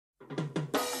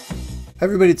Hi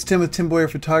everybody, it's Tim with Tim Boyer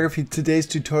Photography. Today's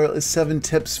tutorial is 7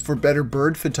 tips for better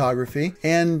bird photography.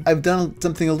 And I've done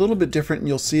something a little bit different, and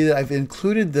you'll see that I've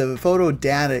included the photo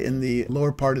data in the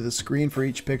lower part of the screen for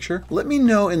each picture. Let me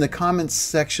know in the comments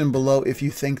section below if you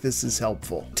think this is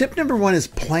helpful. Tip number 1 is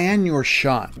plan your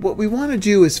shot. What we want to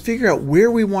do is figure out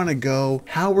where we want to go,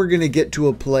 how we're going to get to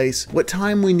a place, what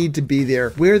time we need to be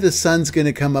there, where the sun's going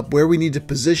to come up, where we need to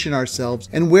position ourselves,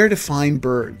 and where to find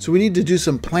birds. So we need to do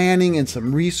some planning and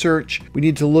some research. We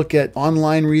need to look at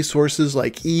online resources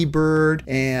like eBird,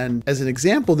 and as an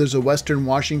example, there's a Western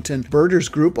Washington birders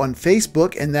group on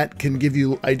Facebook, and that can give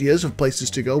you ideas of places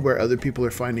to go where other people are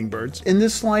finding birds. In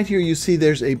this slide here, you see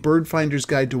there's a Bird Finder's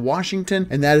Guide to Washington,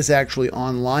 and that is actually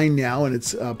online now, and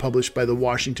it's published by the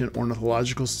Washington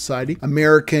Ornithological Society.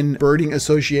 American Birding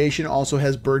Association also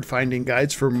has bird finding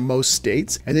guides for most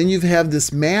states. And then you have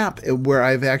this map where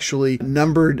I've actually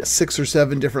numbered 6 or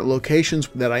 7 different locations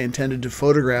that I intended to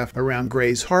photograph around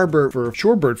Gray's Harbor for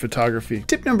shorebird photography.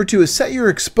 Tip number 2 is set your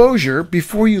exposure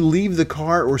before you leave the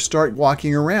car or start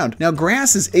walking around. Now,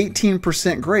 grass is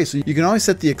 18% gray, so you can always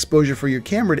set the exposure for your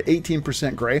camera to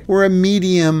 18% gray or a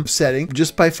medium setting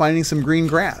just by finding some green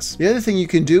grass. The other thing you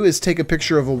can do is take a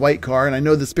picture of a white car, and I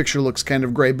know this picture looks kind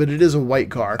of gray, but it is a white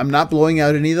car. I'm not blowing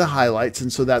out any of the highlights,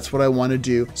 and so that's what I want to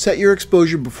do. Set your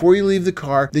exposure before you leave the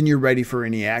car, then you're ready for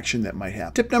any action that might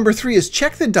happen. Tip number 3 is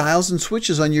check the dials and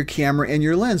switches on your camera and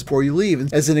your lens before you leave.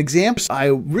 And as an example, I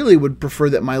really would prefer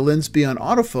that my lens be on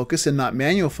autofocus and not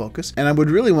manual focus, and I would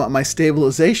really want my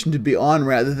stabilization to be on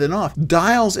rather than off.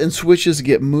 Dials and switches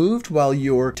get moved while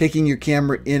you're taking your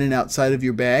camera in and outside of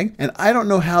your bag, and I don't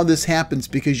know how this happens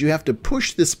because you have to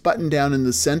push this button down in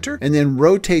the center and then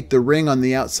rotate the ring on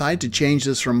the outside to change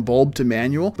this from bulb to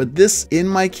manual. But this, in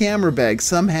my camera bag,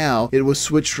 somehow it was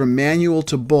switched from manual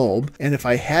to bulb, and if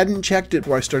I hadn't checked it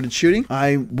before I started shooting,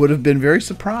 I would have been very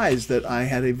surprised that I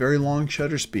had a very long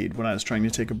shutter speed when I was trying to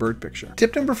take a bird picture.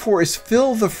 Tip number 4 is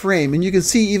fill the frame, and you can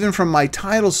see even from my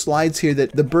title slides here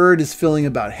that the bird is filling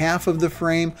about half of the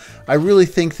frame. I really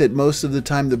think that most of the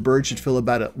time the bird should fill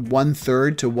about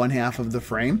 1/3 to 1/2 of the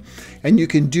frame, and you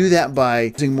can do that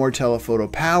by using more telephoto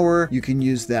power. You can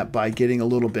use that by getting a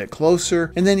little bit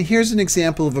closer. And then here's an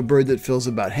example of a bird that fills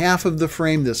about half of the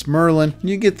frame, this merlin.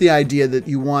 You get the idea that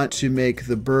you want to make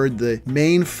the bird the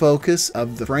main focus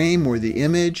of the frame or the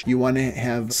image. You want to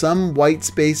have some white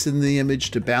space in the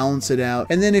image to balance it out.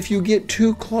 And then if you get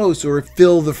too close or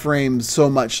fill the frame so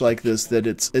much like this that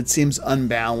it seems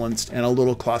unbalanced and a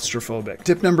little claustrophobic.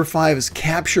 Tip number 5 is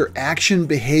capture action,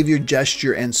 behavior,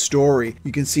 gesture, and story.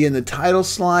 You can see in the title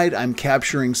slide, I'm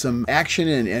capturing some action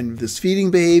and this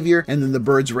feeding behavior, and then the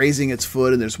bird's raising its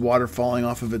foot and there's water falling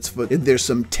off of its foot. There's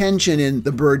some tension in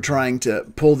the bird trying to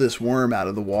pull this worm out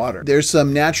of the water. There's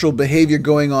some natural behavior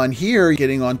going on here,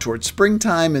 getting on towards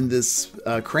springtime, and this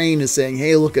crane is saying,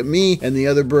 hey, look at me, and the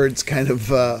other bird's kind of,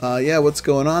 yeah, what's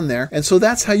going on there? And so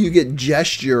that's how you get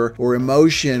gesture or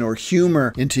emotion or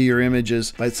humor into your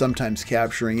images, by sometimes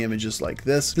capturing images like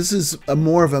this. This is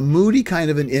more of a moody kind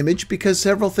of an image because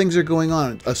several things are going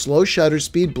on. A slow shutter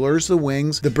speed blurs the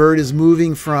wings. The bird is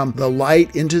moving from the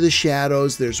light into the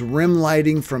shadows. There's rim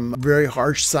lighting from very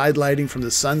harsh side lighting from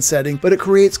the sun setting, but it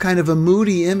creates kind of a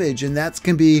moody image, and that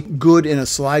can be good in a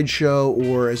slideshow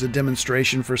or as a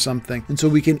demonstration for something. And so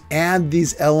we can add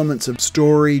these elements of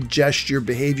story, gesture,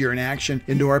 behavior, and action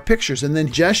into our pictures. And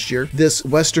then gesture, this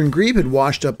western grebe had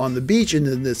washed up on the beach, and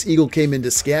then this eagle came in to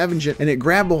scavenge it, and it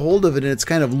grabbed a hold of it, and it's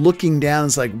kind of looking down.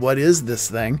 It's like, what is this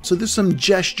thing? So there's some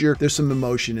gesture, there's some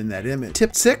emotion in that image.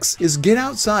 Tip 6 is get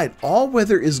outside. All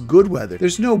weather is good weather.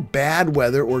 There's no bad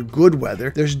weather or good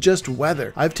weather. There's just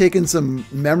weather. I've taken some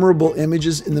memorable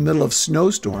images in the middle of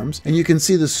snowstorms, and you can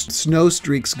see the snow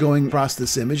streaks going across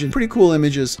this image, and pretty cool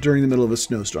images during the middle of a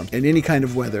snowstorm. In any kind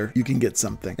of weather, you can get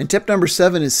something. And tip number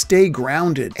 7 is stay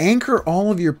grounded. Anchor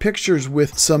all of your pictures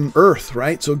with some earth,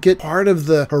 right? So get part of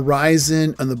the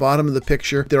horizon on the bottom of the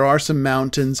picture. There are some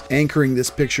mountains anchoring this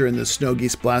picture and the snow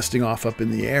geese blasting off up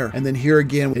in the air. And then here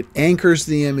again, it anchors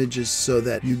the images so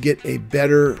that you get a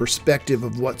better perspective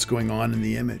of what's going on in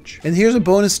the image. And here's a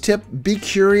bonus tip: be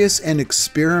curious and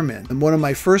experiment. In one of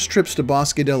my first trips to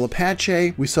Bosque del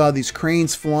Apache, we saw these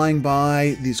cranes flying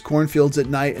by these cornfields at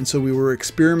night, and so we were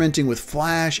experimenting with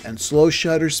flash and slow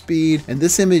shutter speed. And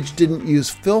this image didn't use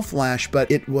fill flash, but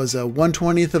it was a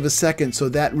 1/20th of a second, so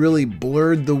that really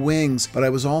blurred the wings. But I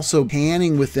was also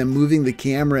panning with them, moving the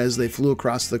camera as they flew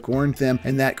across the corn stem,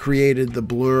 and that created the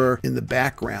blur in the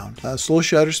background. Slow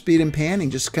shutter speed and panning,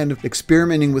 just kind of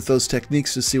experimenting with those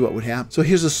techniques to see what would happen. So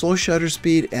here's a slow shutter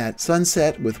speed at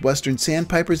sunset with western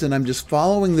sandpipers, and I'm just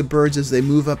following the birds as they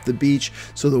move up the beach.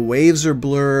 So the waves are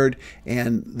blurred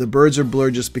and the birds are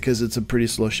blurred just because it's a pretty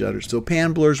slow shutters. So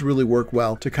pan blurs really work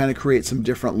well to kind of create some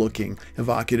different looking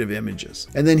evocative images.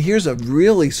 And then here's a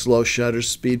really slow shutter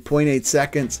speed, 0.8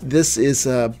 seconds. This is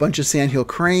a bunch of sandhill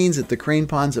cranes at the crane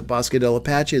ponds at Bosque del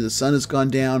Apache. The sun has gone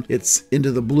down. It's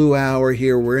into the blue hour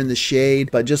here. We're in the shade,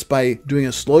 but just by doing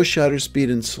a slow shutter speed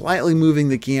and slightly moving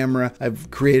the camera, I've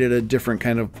created a different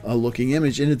kind of looking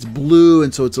image, and it's blue,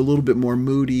 and so it's a little bit more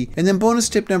moody. And then bonus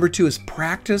tip number 2 is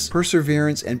practice,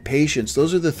 perseverance, and patience.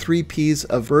 Those are the 3 P's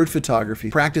of bird photography.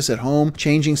 Practice at home,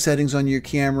 changing settings on your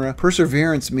camera.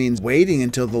 Perseverance means waiting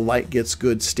until the light gets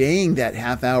good, staying that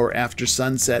half hour after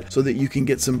sunset so that you can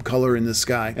get some color in the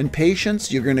sky. And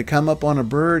patience, you're going to come up on a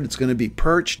bird, it's going to be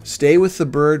perched, stay with the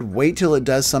bird, wait till it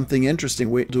does something interesting,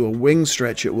 wait to a wing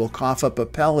stretch, it will cough up a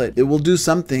pellet, it will do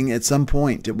something at some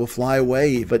point, it will fly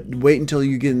away, but wait until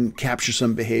you can capture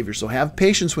some behavior. So have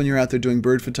patience when you're out there doing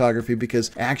bird photography, because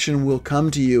action will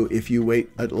come to you if you wait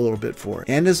a little bit for it.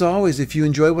 And as always, if you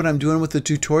enjoy what I'm doing with the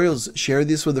tutorials, share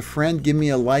this with a friend, give me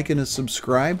a like and a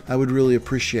subscribe. I would really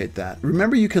appreciate that.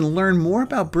 Remember, you can learn more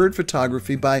about bird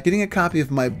photography by getting a copy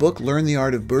of my book, Learn the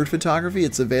Art of Bird Photography.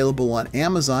 It's available on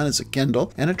Amazon as a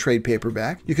Kindle and a trade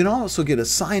paperback. You can also get a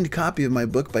signed copy of my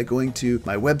book by going to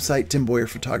my website,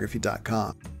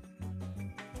 timboyerphotography.com.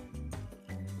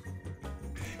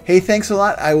 Hey, thanks a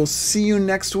lot. I will see you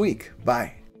next week.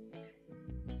 Bye.